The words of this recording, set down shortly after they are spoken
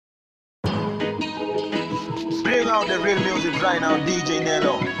out the real music right now, DJ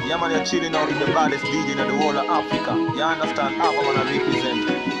Nellow. Yeah man, you're chilling out with the baddest DJ in the whole of Africa. You understand? Half of man represent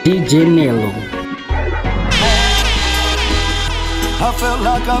DJ Nellow. I felt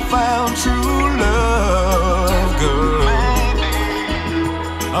like I found true love, girl.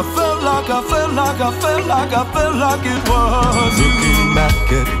 I felt like it was you. Looking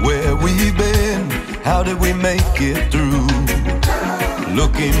back at where we've been, how did we make it through?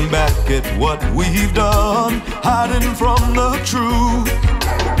 Looking back at what we've done, hiding from the truth.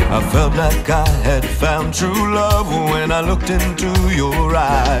 I felt like I had found true love when I looked into your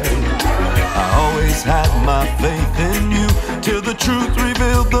eyes. I always had my faith in you till the truth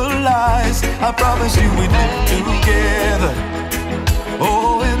revealed the lies. I promised you we'd live together.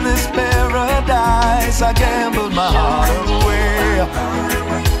 Oh, in this paradise, I gambled my heart away.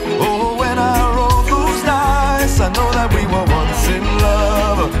 Oh, when I rolled those dice, I know that we were once in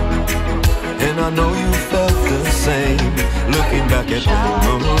love. And I know you felt the same, looking back at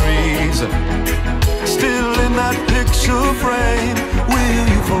memories. Still in that picture frame, will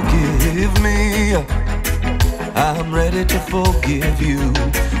you forgive me? I'm ready to forgive you.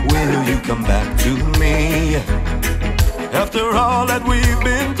 Will you come back to me? After all that we've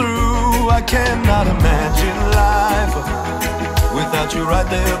been through, I cannot imagine life without you right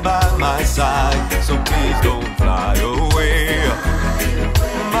there by my side. So please don't fly away,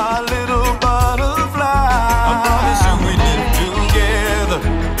 my little butterfly. I promise you we live together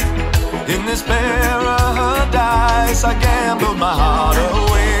in this paradise. I gambled my heart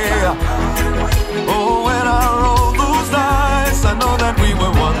away. Oh, when I rolled those dice, I know that we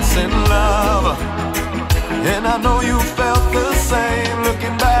were once in love. And I know you felt the same,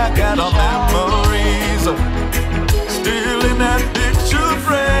 looking back at our memories, still in that picture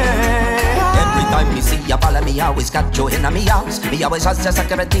frame. Every time me see you follow me, always got you in me house. Me always has the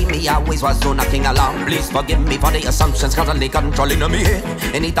security, me always was do nothing alone. Please forgive me for the assumptions constantly controlling me head.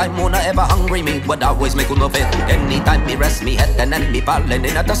 Anytime Mona ever hungry, me would always make no fit. Anytime me rest me head and then me falling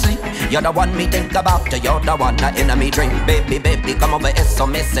in the sleep. You're the one me think about, you're the one that in me dream. Baby, baby, come over here, so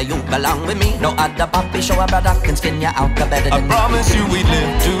me say you belong with me. No other puppy show a brother can skin you out the better than I promise you we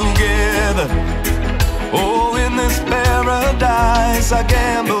live together. Oh, in this paradise, I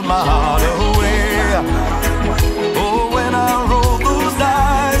gambled my heart away. Oh, when I rolled those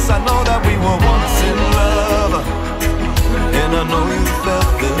dice, I know that we were once in love. And I know you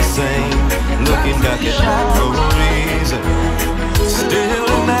felt the same, looking back at memories, still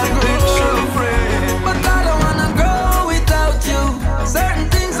in that picture frame. But I don't wanna go without you. Certain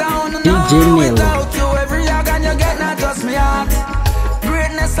things I wanna know without you. Every organ you get, not just me heart.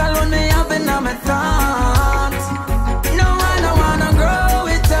 Greatness alone me having on my thoughts. No, I don't wanna grow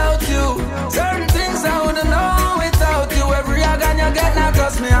without you. Certain things I wanna know without you. Every organ you get, not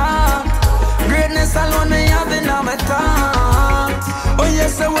just me heart. Greatness alone me having on my thoughts. Oh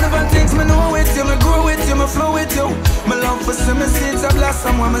yes, I one of the things me know with you. Me grow with you, me flow with you. My love for see me seeds of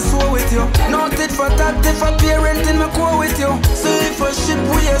blossom when me sow with you. Not it for that, it for parenting me core with you. So if a ship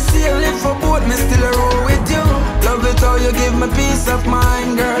we a sail, if a boat me still a row with you. Love it how you give me peace of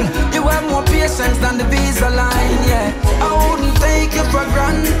mind, girl. You have more patience than the visa line, yeah. I wouldn't take you for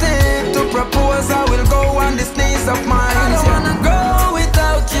granted. To propose I will go on the knees of mine. I don't wanna go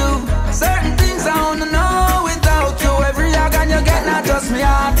without you. Certain things I wanna know without you. Every organ you get, not just me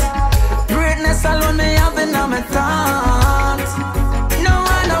heart. Greatness alone me having on my thoughts. No,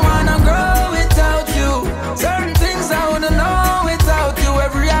 I don't wanna grow without you. Certain things I wanna know without you.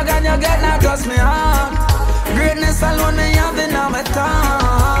 Every organ you get, not just me heart. Greatness alone me having on my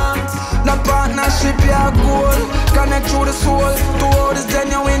thoughts. No partnership, your goal. Connect through the soul. Two worlds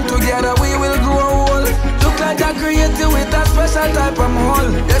genuine together, we will grow old. Look like I created with a special type of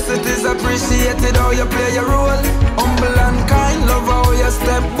mold. Yes, it is appreciated how you play your role. Humble and kind, love how you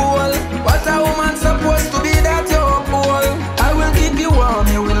step bold. What a woman supposed to be that you uphold. I will keep you warm,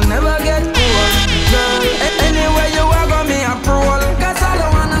 you will never get cold. Girl, anywhere you are, go me a parole. Cause I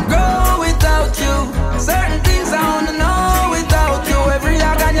don't wanna go without you. Certain things I wanna know without you. Every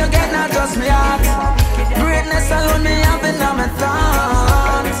organ you get, not just me heart. Greatness alone me having on my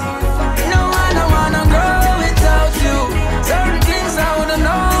thoughts. No, I don't wanna grow without you. Certain things I wanna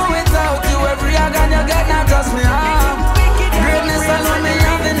know without you. Every organ you get, not just me heart. Greatness alone me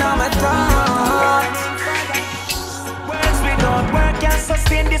having on my thoughts. Words without work can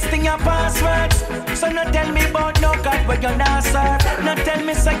sustain this thing your passwords. So no tell me about no God where you're not served. No tell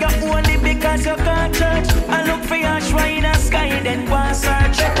me say you're only because you can't church. I look for your shrine in the sky then go and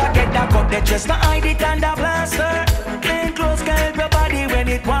search. Better get that cup, they just not hide it under blaster. Clean clothes can help your body when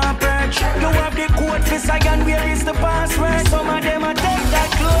it won't purge. You have the code for Zion, where is the password? Some of them a take that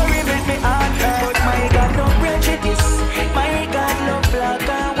glory, make me heart hurt. But my God, don't break it.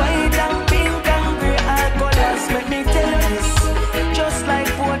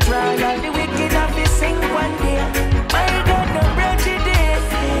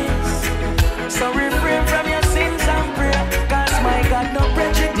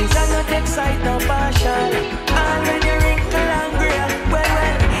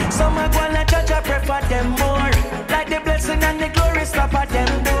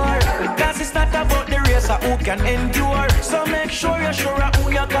 who can endure. So make sure you're sure of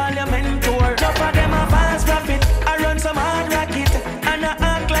who you call your mentor. Enough of them a false prophet, I run some hard racket, and I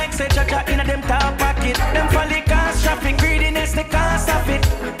act like say cha-cha in a them top pocket. Them folly cause traffic, greediness the cause of it.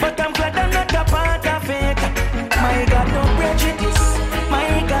 But I'm glad I'm not a part of it. My God, no prejudice. My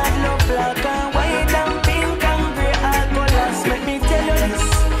God, love black and white and pink and grey alcohols. Let me tell you this,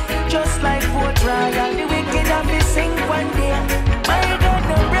 just like Port Royal, the wicked have to sing one day. My God,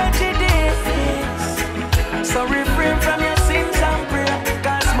 no prejudice. So refrain from your sins and pray,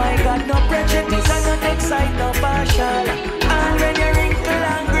 cause my God, no prejudice. I don't excite, no partial. And when you wrinkle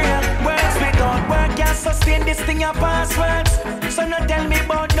and grey, words without work can't sustain this thing your passwords. So no tell me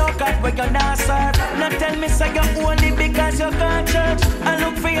about no God where you not serve. No tell me say you're only because you can't church. I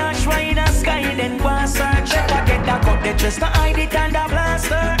look for your shrine and sky then go and search. Check I get that cut the chest to hide it under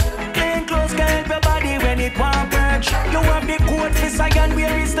blaster. Clean clothes can help your body when it won't purge. You have the code for Zion,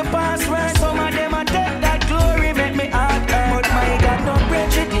 where is the password? Some of them a take that glory, make me hard earn. But my God no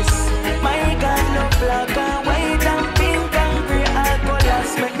prejudice. My God love black and white and pink and grey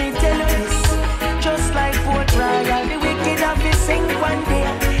alcohols. Make me tell you this, just like Port Royal, the wicked have to sing one day.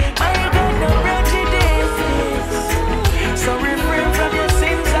 My God no prejudice. So refrain from your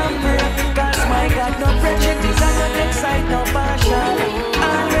sins and pray, cause my God no prejudice. I don't excite no partial.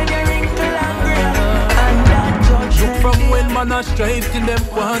 And when you wrinkle and grey, and that judgment. Look from when man a strive till them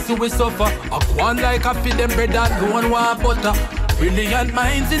want to we suffer. I go on like I feed them bread and no one want butter. Brilliant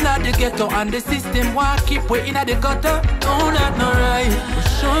minds in the ghetto, and the system want keep way in the gutter. No, that no right.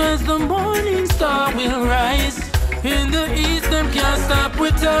 Sure as the morning star will rise. In the east, them can't stop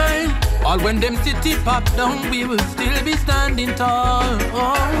with time. All when them city pop down, we will still be standing tall.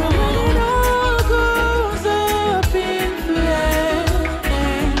 Oh, it all goes up in flame.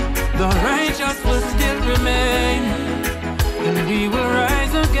 The righteous will still remain, and we will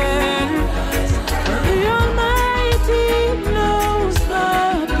rise again. The Almighty knows the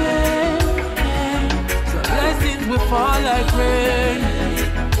pain. So blessings will fall like rain,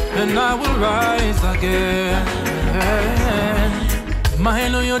 and I will rise again.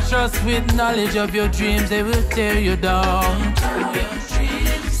 Mine on your trust with knowledge of your dreams, they will tear you down.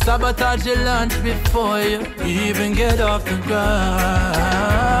 Sabotage your lunch before you even get off the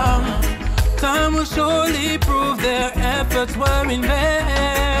ground. Time will surely prove their efforts were in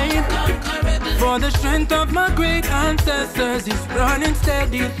vain. For the strength of my great ancestors is running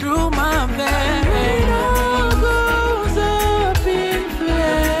steady through my veins. It all goes up in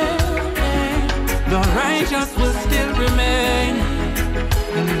flame. The righteous will still remain,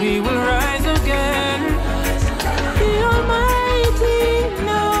 and we will rise again. The Almighty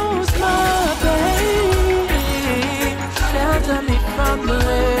knows my pain. Shelter me from the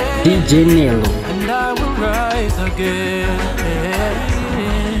rain, DJ Nellow, and I will rise again.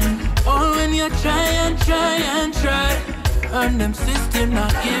 Oh, when you try and try and try, and them system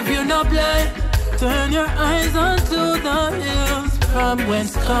not give you no play, turn your eyes onto the hills, from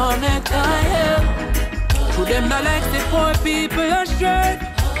whence cometh thy help. To them not like the poor people astray.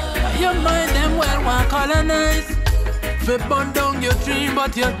 You mind them well, want colonize. Fi burn down your dream,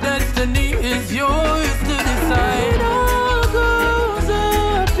 but your destiny is yours to decide. It all goes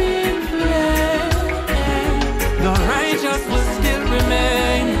up in flame. The righteous will still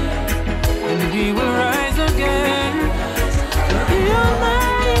remain, and we will rise again. The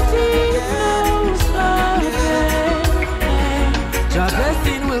Almighty knows our pain. Your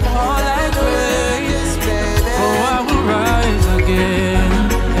blessing will fall like rain. Oh, I will rise again.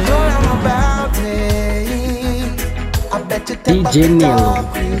 DJ Nellow,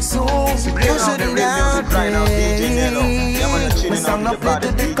 Playing on the radio music right now, DJ Nellow. Yeah, man, you're chilling out with the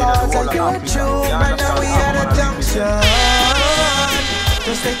baddest DJ in the whole of Africa. You understand?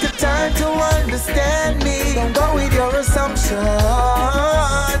 Just take the time to understand me. Don't go with your assumption.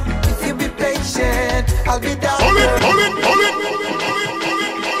 If you be patient, I'll be down. Hold it, hold it, hold it.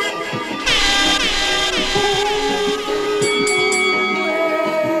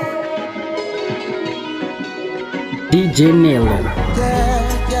 DJ Nellow,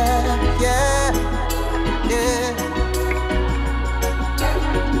 Yeah.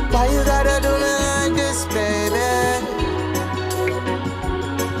 Why you gotta do me like this, baby?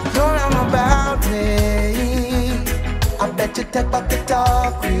 Know I'm about me. I bet you take back the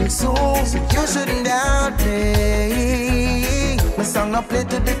talk real soon. You shouldn't doubt me. My song I play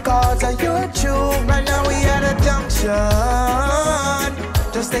to the cause of your tune. Right now we at a junction.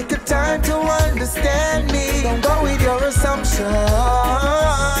 Just take the time to understand me. Don't go with your assumption.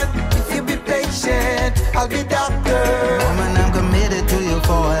 If you be patient, I'll be doctor. Woman, I'm committed to you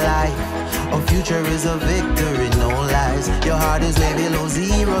for life. Our future is a victory, no lies. Your heart is way below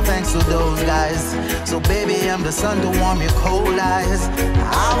zero, thank thanks to those guys. So baby, I'm the sun to warm your cold eyes.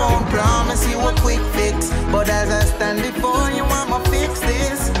 I won't promise you a quick fix, but as I stand before you, I'ma fix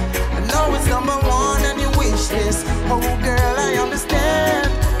this. I know it's number one on your wish list. Oh girl, I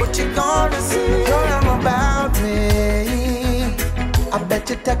understand, but you gotta see girl, I'm about me. I bet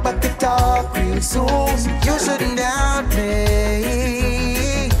you take back the talk real soon. You shouldn't doubt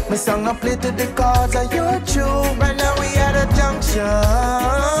me. My song I play to the cause of your tune. Right now we at a junction.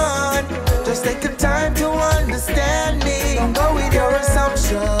 Just take your time to understand me. Don't go with your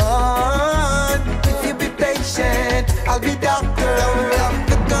assumption. If you be patient, I'll be doctor. Don't jump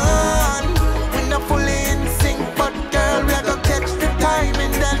the gun. We're not fully in sync, but girl, we're gonna catch the time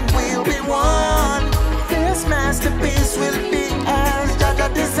and then we'll be one. This masterpiece will be as Jaja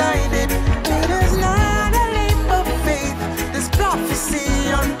designed it. It is not a leap of faith. This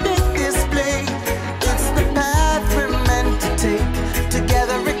prophecy on big display. It's the path we're meant to take.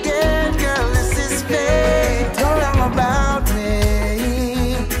 Together again, girl, this is fate. Girl, I'm about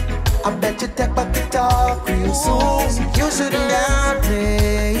me. I bet you take back the talk real soon. You shouldn't doubt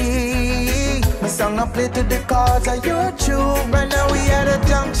me. My song I play to the cause of your tune. Right now we at a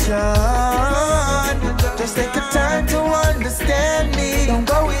junction. Just take your time to understand me. Don't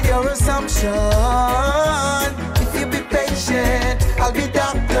go with your assumption. If you be patient, I'll be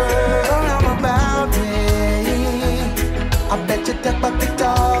doctor. Girl, I'm about me. I bet you take back the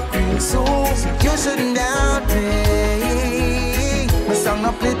talk real soon. You shouldn't doubt me. My song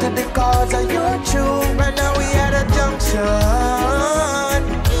I play to the cause of your tune. Right now we at a junction.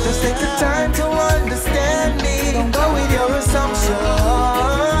 Just take your time to understand me. Don't go with your assumption.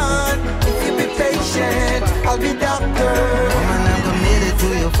 If you be patient, I'll be doctor. Woman, I'm committed to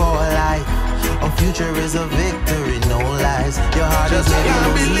you for life. Our future is a victory, no lies. Your heart is maybe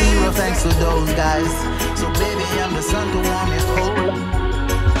no zero thanks to those guys. So baby, I'm the sun to warm your cold.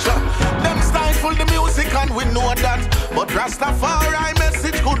 Them stifle the music and we know that. But Rastafari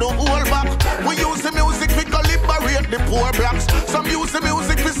message couldn't hold back. We use the music to liberate the poor blacks. Some use the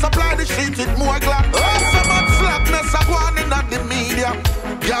music to supply the streets with more glass. Oh, so much slackness are going in at the media.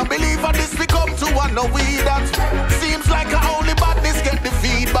 Can't believe how this we come to one no we that. Seems like only badness get the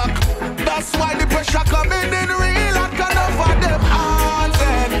feedback. That's why the pressure coming in real and enough of them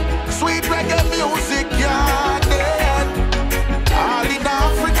haunted. Sweet reggae music, yeah, dead. All in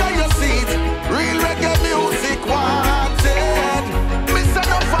Africa you see it. Real reggae music wanted. Miss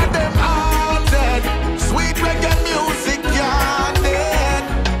enough of them haunted. Sweet reggae music, yeah, dead.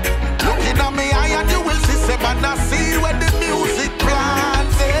 Looking at me eye and you will see some and I see where the music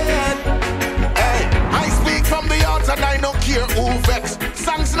planted. Hey, I speak from the heart and I don't care who vex.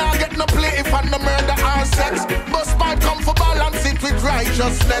 Songs now get no play if I no murder or sex. But spite come for balance it with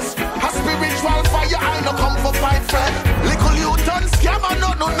righteousness. A spiritual fire I no come for fight fresh. Little youth and scam and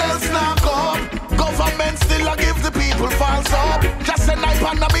nothing else now come. Government still a give the people false hope. Just a knife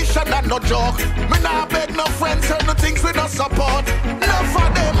on a mission and no joke. Me nah beg no friends heard no things we no support. None for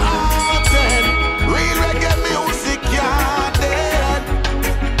them haunted. Real reggae music yeah dead.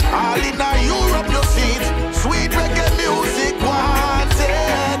 All in a Europe you see it. Sweet reggae music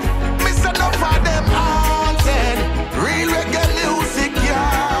wanted. Miss enough for them haunted. Real reggae music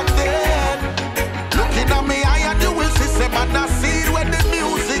yeah dead. Looking at me eye and you will see some and I see where the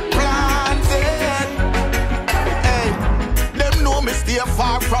music planted. Hey, them know me stay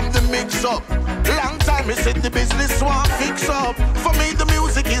far from the mix up. Long time me said the business won't fix up. For me the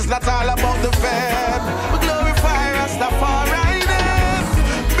music is not all about the fame. We glorify Rastafari-ness.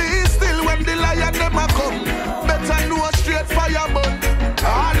 Be still when the lion them a come. Better know a straight fire burn.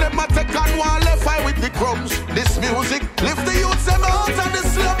 All them a take on one left eye with the crumbs. This music lift the youths them out of the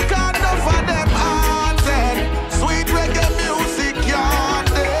slum. Can't enough of them haunted. Sweet reggae music yeah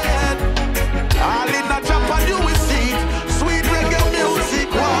dead. All in a Japan you will see it. Sweet reggae music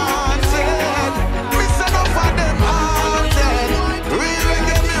wanted. Miss enough of them haunted. Real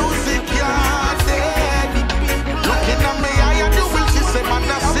reggae music yeah dead. Looking at me eye and you will see some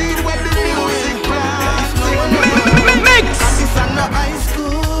and I see where the music planted. Mix! This on the high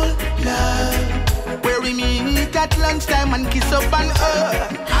school love, where we meet at lunchtime and kiss up on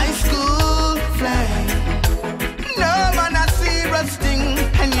high school flame. No man a serious thing,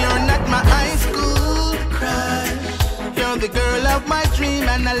 and you're not my high school crush. You're the girl of my dream,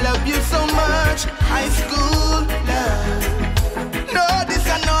 and I love you so much. High school love. No, this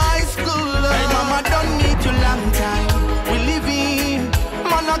is no high school love. Hey, mama, don't need you long time. We live in.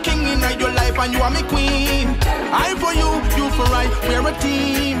 Man, a king in your life, and you are my queen. I for you, you for I. We're a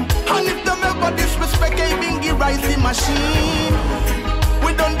team. And if them ever disrespect, I bingy rising machine.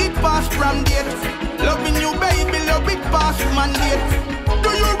 We done did past from date. Loving you, baby, love it past mandate. Do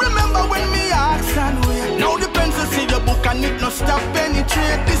you remember?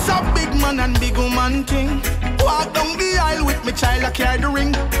 I carry the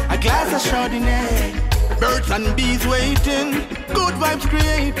ring, a glass of Chardonnay. Birds and bees waiting, good vibes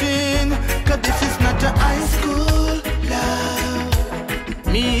creating. Cause this is not a high school love.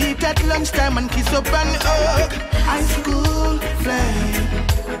 Meet at lunchtime and kiss up and hug. High school flame.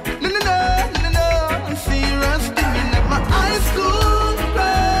 No, no, no, no, no. I'm serious, thinking at my high school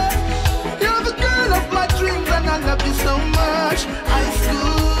love. You're the girl of my dreams and I love you so much. High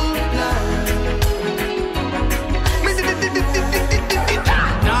school love.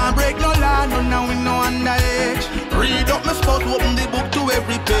 Nah, break no law, no, now we no underage. Read up my spouse, open the book to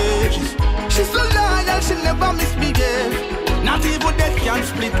every page. She's so loyal, she never misbehave. Not even death can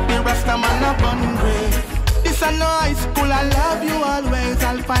split the Rasta man up on grave. This ain't no high school, I love you always.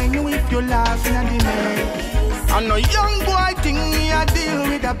 I'll find you if you're lost in the maze. I'm no young boy thing, me I deal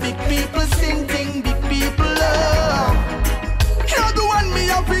with the big people sing thing, big people love. You're the one me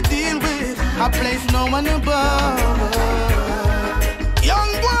have to deal with, a place no one above.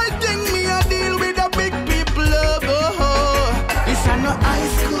 Young boy thing, me I deal with the big people love. This ain't no high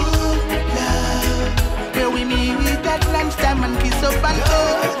school love, where we meet at lunchtime and kiss up and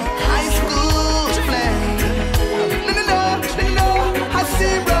hug. High school flame. No, no, no, no, no. I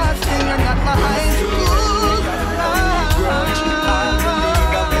see Ross, you're not my high school.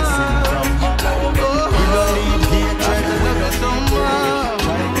 We don't need hatred, we love you so much.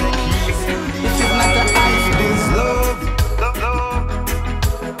 This is not a high school love.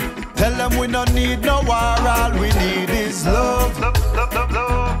 Tell them we don't need no war, all we need is love.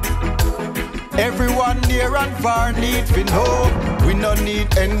 Everyone near and far need to know. We no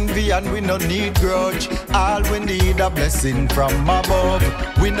need envy and we no need grudge. All we need a blessing from above.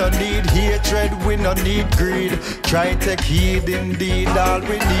 We no need hatred, we no need greed. Try take heed indeed, all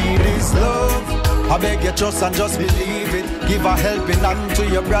we need is love. I beg you trust and just believe it. Give a helping hand to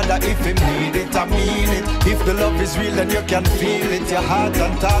your brother if he need it. I mean it. If the love is real then you can feel it. Your heart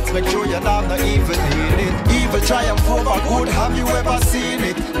and thoughts make sure you're not evil in it. Evil triumph over good, have you ever seen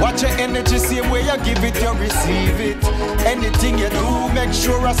it? Watch your energy, same way you give it, you receive it. Anything you do, make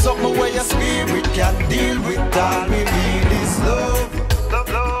sure it's something where your spirit can deal with. All we need is love. Love,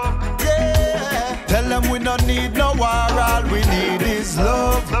 love. Yeah. Tell them we don't need no war, all we need is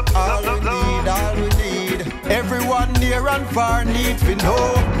love. All we need, all we need. Everyone near and far need to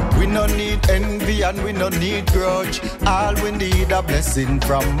know. We no need envy and we no need grudge. All we need a blessing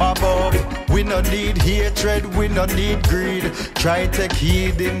from above. We no need hatred, we no need greed. Try take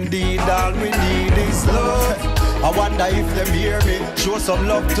heed indeed, all we need is love. I wonder if them hear me. Show some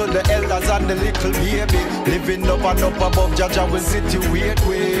love to the elders and the little baby. Living up and up above, Jaja will situate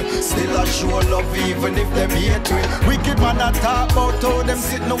way. Still I show love even if them hate we. Wicked man I talk about how them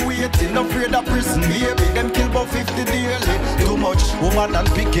sitting waiting. Afraid of prison baby. Them kill about 50 daily. Too much woman and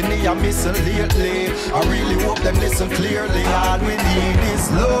bikini I'm missing lately. I really hope them listen clearly. All we need is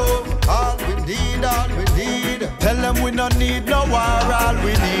love. All we need, all we need. Tell them we don't need no war. All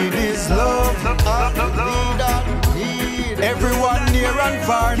we need is love. All we need, all we need. Everyone near and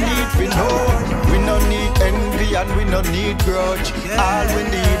far need to know. We no need envy and we no need grudge. All we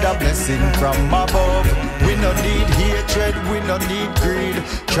need a blessing from above. We no need hatred, we no need greed.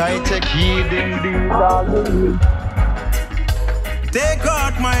 Try take heed indeed, all we need. Take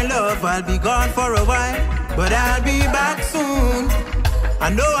out my love, I'll be gone for a while, but I'll be back soon. I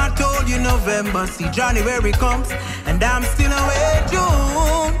know I told you November, see January comes, and I'm still away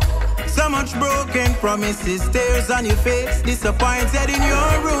June. So much broken promises, tears on your face, disappointed in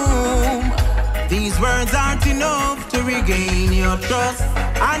your room. These words aren't enough to regain your trust.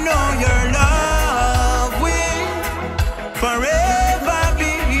 I know your love will forever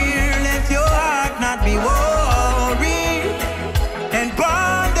be here. Let your heart not be worried. And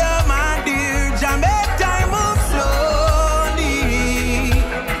ponder, my dear, Jah make time move slowly.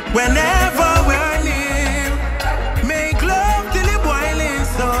 Whenever we're near, make love till it boiling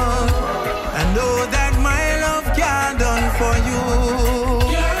sun. I know that my love can done for you.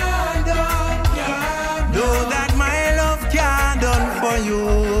 Know that my love can done for you.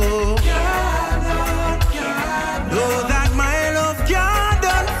 Know that my love can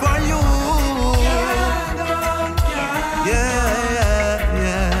done for you. Yeah.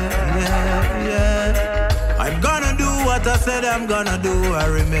 I'm gonna do what I said I'm gonna do. I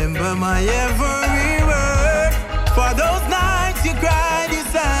remember my every word. For those nights you cried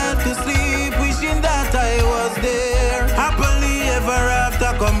yourself to sleep, wishing that I was there. Happily ever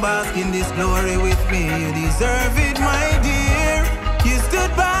after, come bask in this glory with me. You deserve it, my dear. You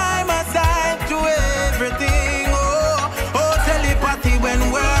stood by my side through everything. Oh, telepathy when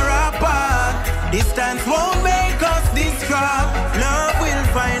we're apart. Distance won't make us distract. Love will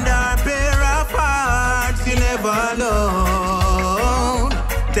find our pair of hearts. You never know.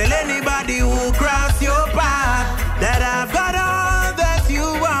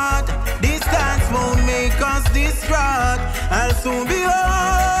 struck, I'll soon be home.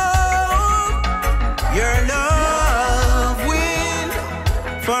 Your love will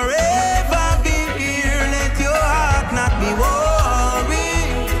forever be here. Let your heart not be worried.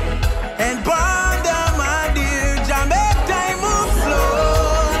 And ponder, my dear, Jamaica time move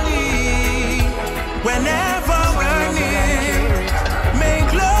slowly. Whenever we're near, make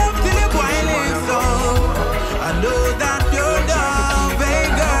love till the boiling soul. I know that your love, hey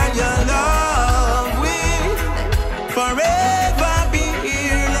girl, your love will forever be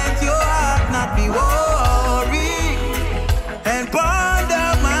here. Let your heart not be worried. And ponder,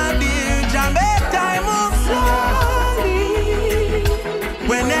 my dear, Jamaica time move slowly.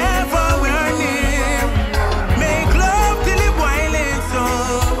 Whenever we're near, make love till the boiling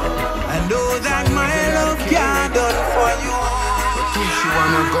soul. I know that my love can't done for you. If you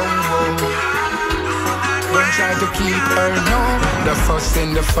wanna go home, don't try to keep her, no. The fuss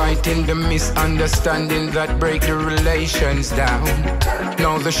and the fighting, the misunderstanding that break the relations down.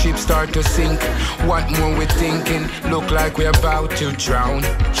 Now the ship start to sink. What more we thinking? Look like we're about to drown.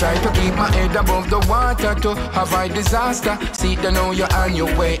 Try to keep my head above the water to avoid disaster. See, they know you're on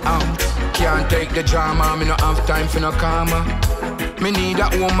your way out. Can't take the drama, me no have time for no karma. Me need a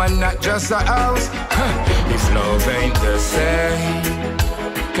woman, not just a house. If love ain't the same,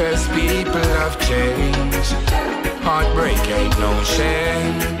 'cause people have changed. Heartbreak ain't no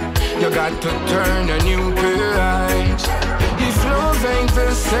shame. You got to turn a new page. If love ain't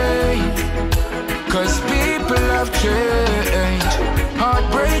the same, 'cause people have changed.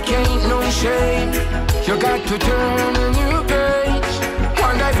 Heartbreak ain't no shame. You got to turn a new page.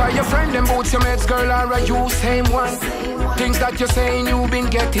 One day for your friend, them boots, your mates, girl, or you same one. Things that you're saying, you been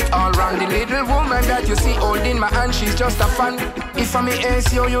get it all wrong. The little woman that you see holding my hand, she's just a fan. If I'm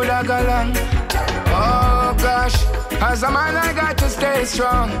ace, you'd have gone along. Oh gosh, as a man I got to stay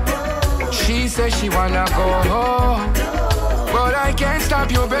strong. She says she wanna go home, but I can't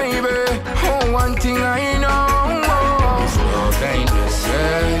stop you, baby. Oh, one thing I know, love ain't the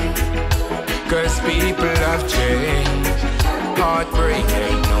same, 'cause people have changed. Heartbreak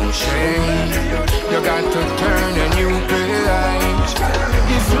ain't no shame. You got to turn a new page.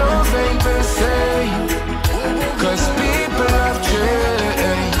 If love ain't the same, 'cause people have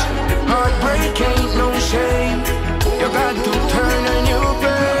changed. Heartbreak ain't no shame. You got to turn a new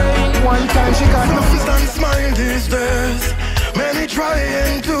page. One time she got no froze and smile these days. Many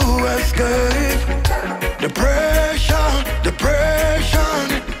trying to escape depression,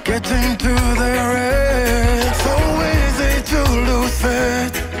 getting to their head. So easy to lose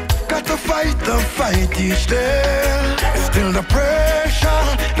faith. Got to fight the fight each day. It's still the pressure.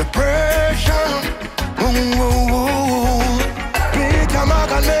 Ooh, ooh, ooh. Peter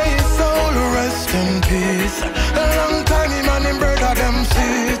Morgan, may his soul rest in peace. A long time him and him brother them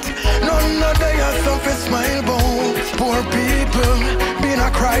sit. None of they have something smile bones. Poor people been a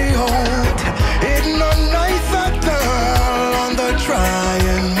cry out. It's not nice at all on the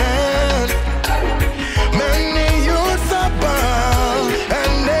trying man. Many youths are bound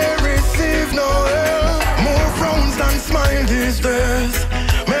and they receive no help. More frowns than smile these days.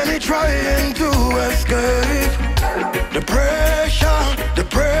 Many trying to escape depression,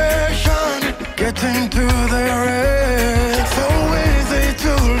 getting to their head. So easy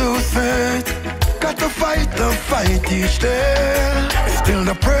to lose faith. Got to fight the fight each day. It's still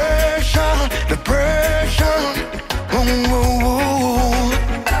the pressure. Ooh, ooh, ooh.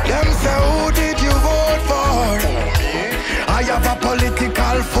 Them say, who did you vote for? I have a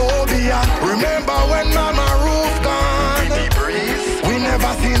political phobia. Remember when Mama Roof gone? We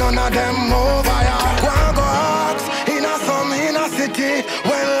never see none of them over here. Go ask in a city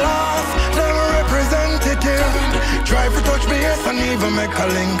when lost them representative. Drive to touch base and even make a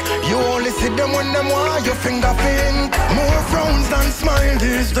link. You only see them when them want your finger think. More frowns than smile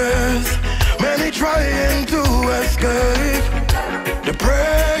these days. Many trying to escape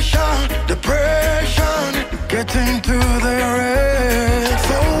depression, getting to their head.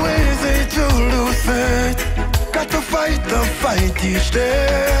 So easy to lose faith. Got to fight the fight each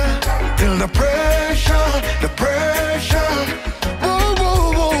day. Till the pressure. Ooh,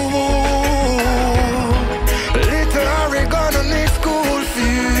 ooh, ooh, ooh. Little Harry gonna need school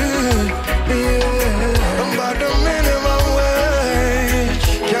fee. Yeah. But the minimum wage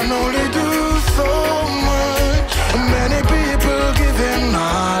can only do so much. Many people giving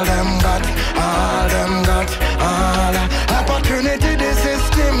all them got. Opportunity, the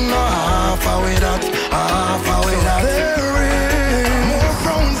system, no half away that. There is more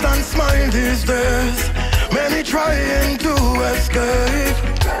frowns than smile these days. Many trying to escape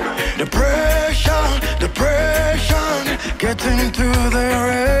depression, getting to their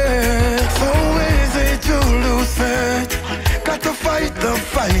head. So easy to lose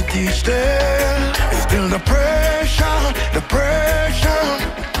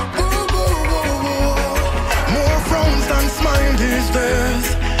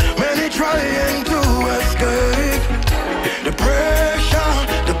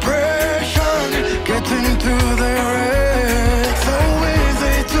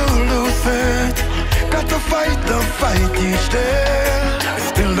each day.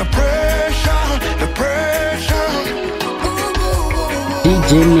 Still the pressure, the pressure.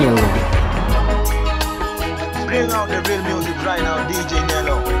 DJ Nellow. Bring out the real music right now, DJ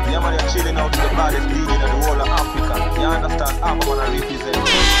Nellow. Yeah, man, you're chilling out with the baddest DJ